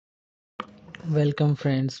Welcome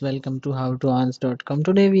friends, welcome to howtoearns.com.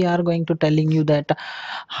 Today we are going to telling you that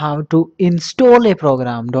how to install a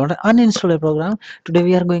program, don't uninstall a program. Today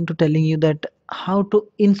we are going to telling you that how to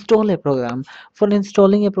install a program. For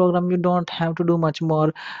installing a program you don't have to do much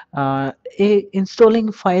more. A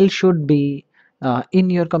installing file should be in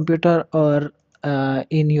your computer or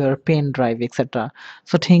in your pen drive, etc.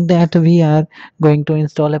 So think that we are going to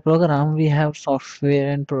install a program, we have software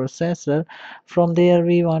and processor. From there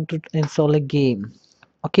we want to install a game.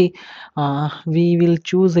 Okay, we will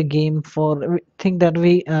choose a game. For we think that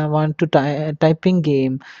we want to typing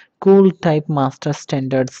game cool type master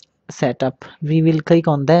standards setup. We will click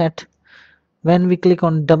on that. When we click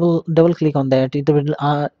on double click on that, it will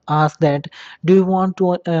ask that do you want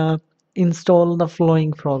to install the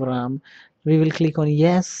following program. We will click on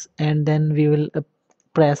yes, and then we will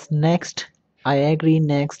press next. I agree,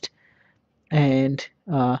 next, and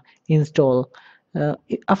install.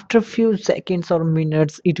 After a few seconds or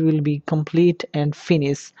minutes it will be complete and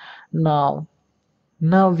finish. Now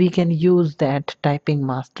we can use that typing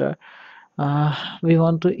master. We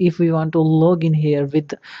want to, if we want to log in here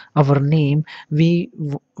with our name, we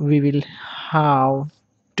will have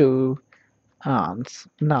to answer.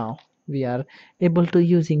 Now we are able to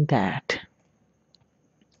using that.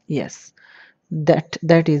 Yes, that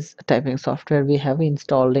is typing software we have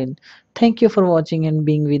installed in. Thank you for watching and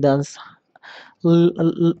being with us.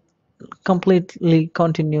 Completely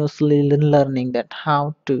continuously learning that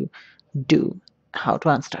how to do how to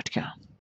answer.